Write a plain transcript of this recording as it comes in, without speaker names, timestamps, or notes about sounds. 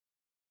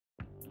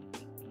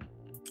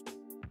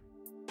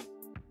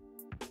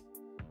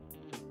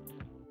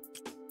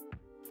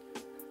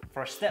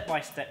For a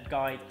step-by-step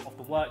guide of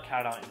the work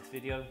carried out in this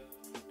video,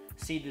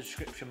 see the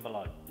description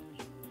below.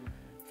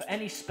 For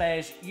any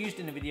spares used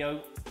in the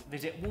video,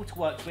 visit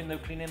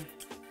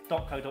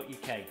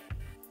waterworkswindowcleaning.co.uk.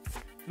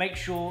 Make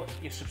sure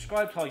you're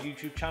subscribed to our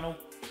YouTube channel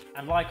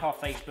and like our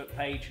Facebook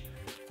page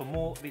for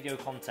more video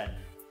content.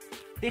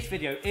 This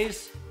video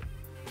is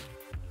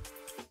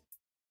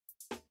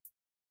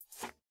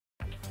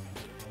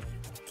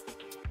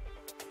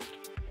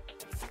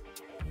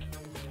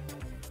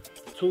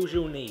tools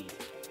you'll need: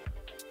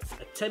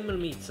 a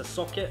 10mm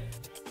socket,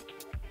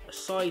 a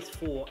size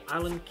 4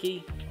 Allen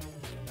key,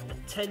 a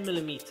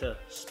 10mm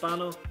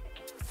spanner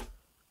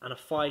and a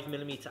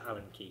 5mm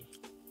Allen key.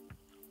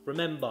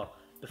 Remember,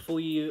 before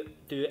you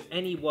do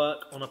any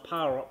work on a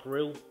PowerUP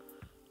reel,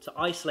 to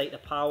isolate the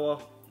power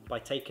by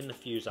taking the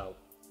fuse out.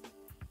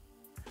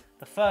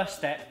 The first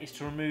step is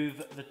to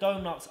remove the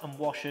dome nuts and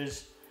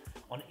washers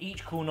on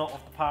each corner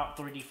of the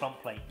PowerUP3D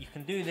front plate. You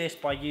can do this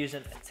by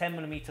using a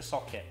 10mm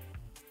socket.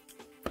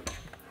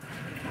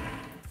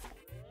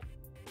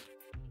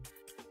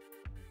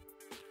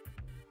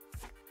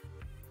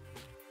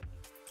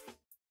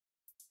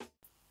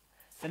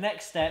 The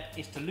next step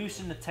is to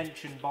loosen the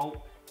tension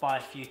bolt by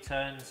a few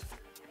turns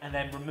and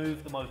then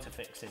remove the motor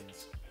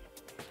fixings.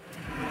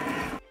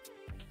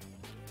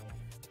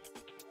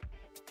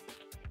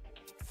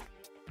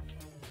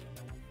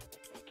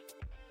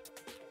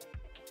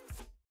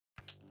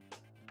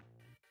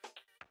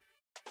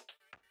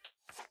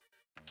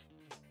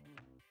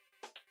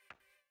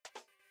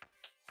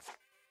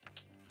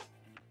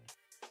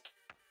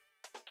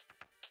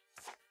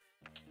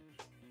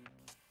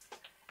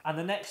 And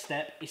the next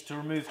step is to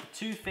remove the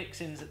two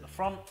fixings at the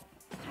front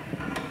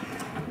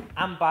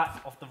and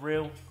back of the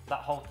reel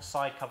that hold the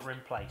side cover in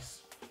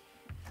place.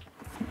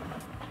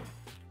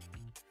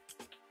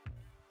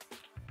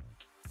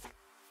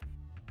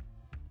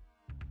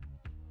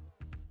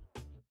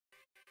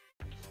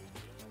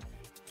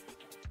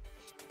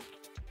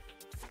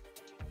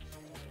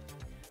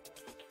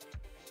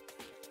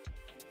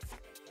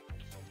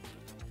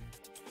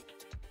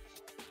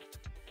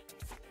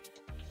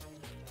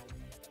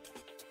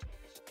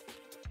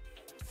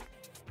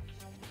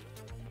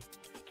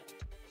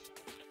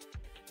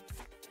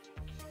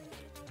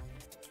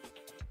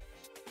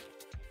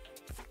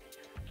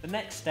 The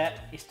next step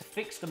is to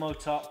fix the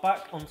motor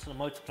back onto the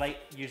motor plate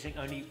using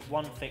only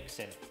one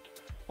fixing.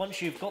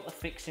 Once you've got the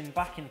fixing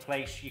back in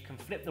place, you can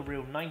flip the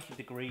reel 90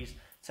 degrees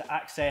to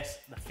access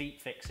the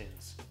feet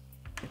fixings.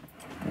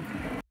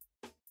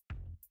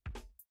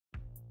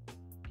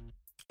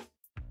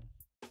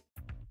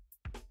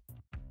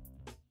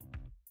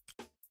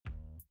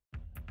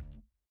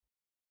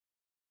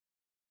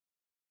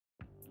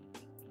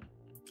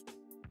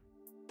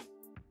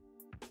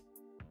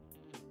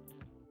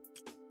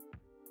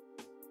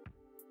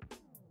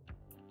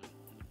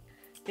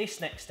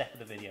 This next step of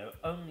the video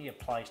only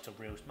applies to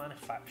reels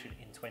manufactured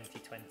in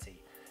 2020,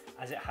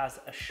 as it has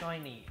a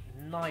shiny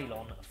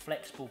nylon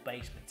flexible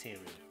base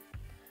material.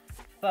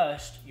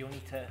 First, you'll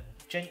need to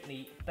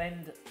gently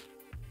bend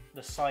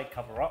the side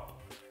cover up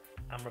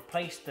and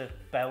replace the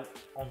belt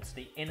onto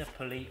the inner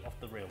pulley of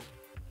the reel.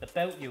 The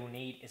belt you'll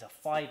need is a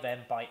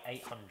 5M by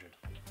 800.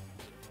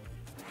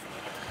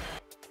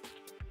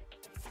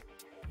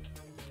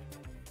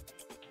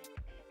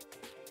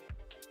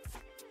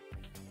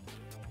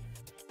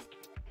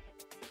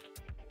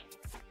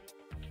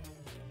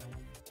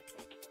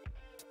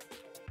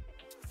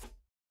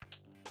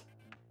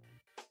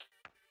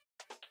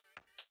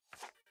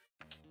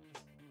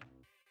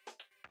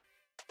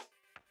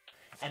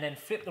 And then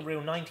flip the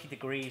reel 90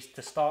 degrees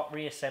to start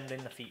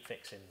reassembling the feet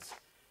fixings.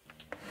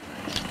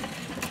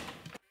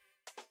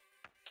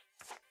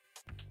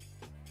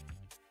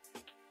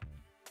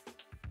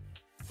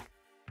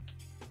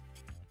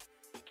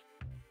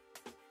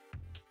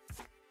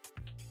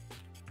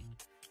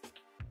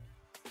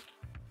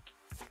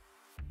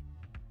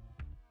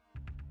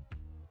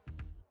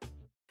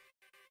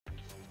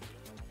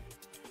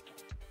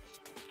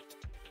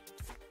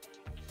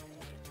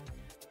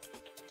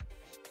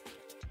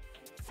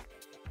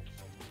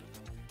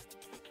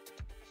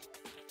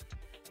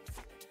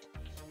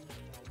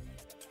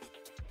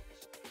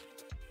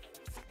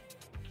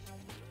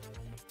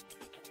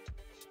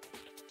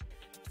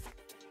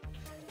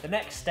 The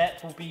next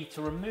step will be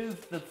to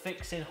remove the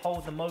fixing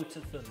holding the motor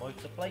to the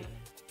motor plate,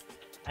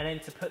 and then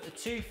to put the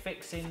two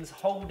fixings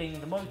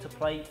holding the motor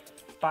plate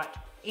back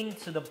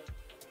into the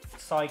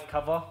side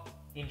cover,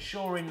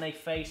 ensuring they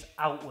face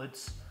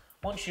outwards.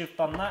 Once you've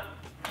done that,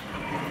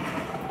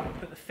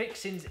 put the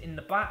fixings in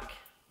the back,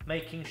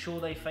 making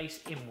sure they face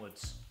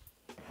inwards.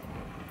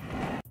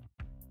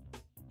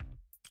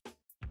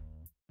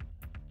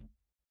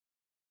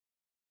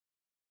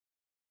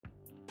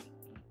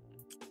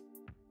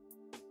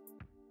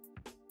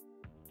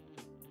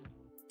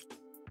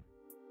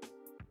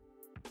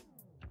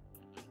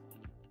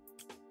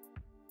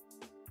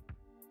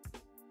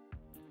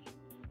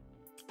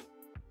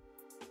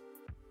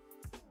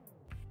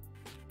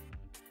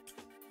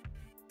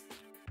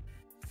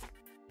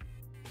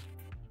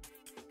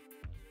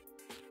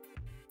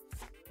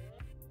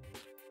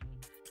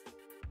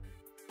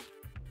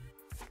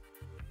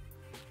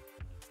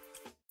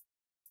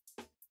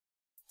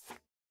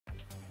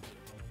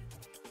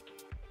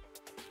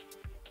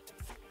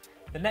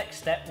 The next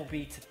step will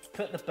be to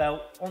put the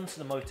belt onto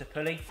the motor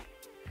pulley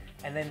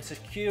and then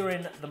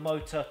securing the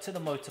motor to the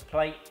motor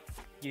plate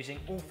using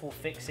all 4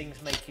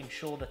 fixings, making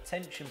sure the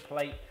tension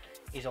plate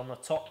is on the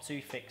top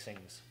 2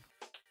 fixings.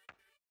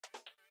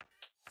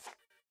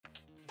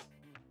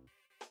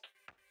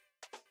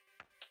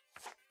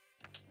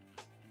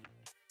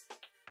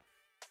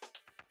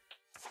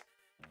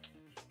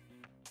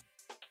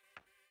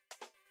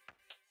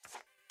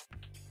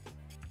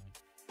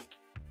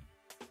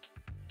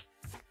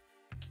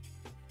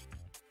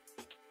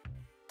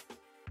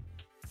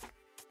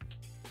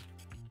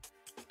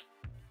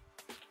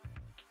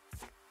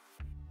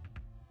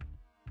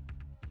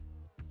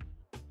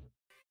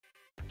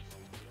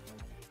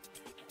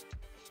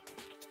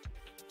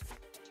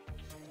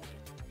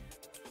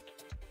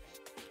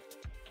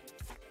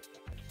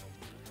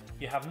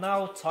 You have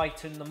now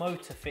tightened the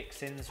motor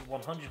fixings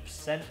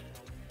 100%.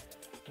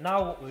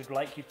 Now what we would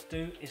like you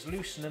to do is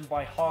loosen them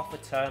by half a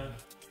turn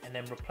and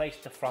then replace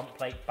the front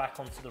plate back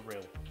onto the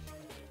reel.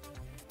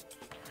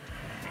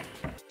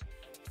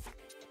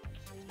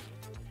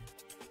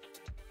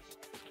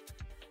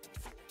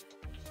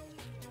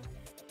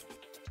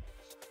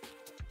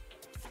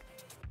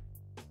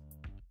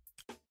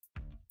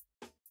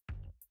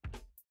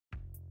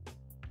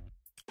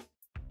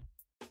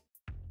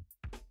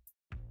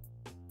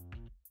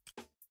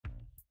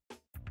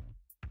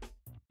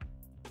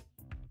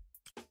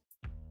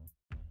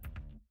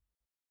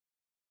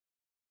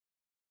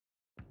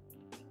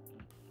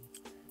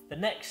 The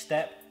next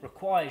step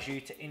requires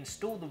you to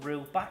install the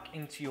reel back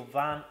into your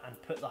van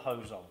and put the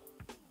hose on.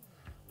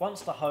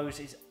 Once the hose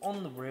is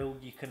on the reel,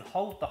 you can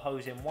hold the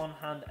hose in one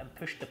hand and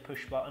push the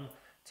push button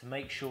to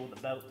make sure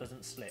the belt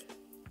doesn't slip.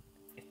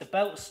 If the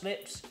belt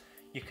slips,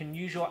 you can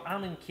use your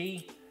Allen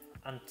key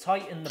and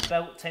tighten the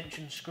belt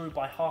tension screw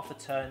by half a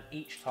turn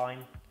each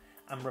time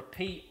and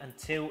repeat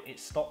until it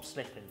stops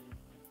slipping.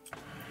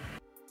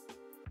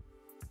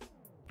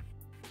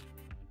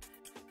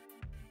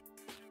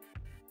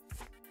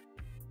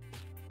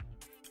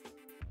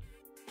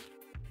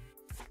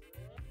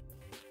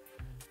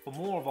 For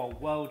more of our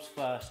world's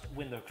first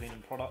window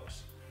cleaning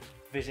products,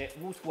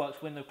 visit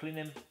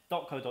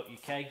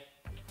waterworkswindowcleaning.co.uk.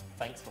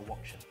 Thanks for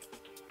watching.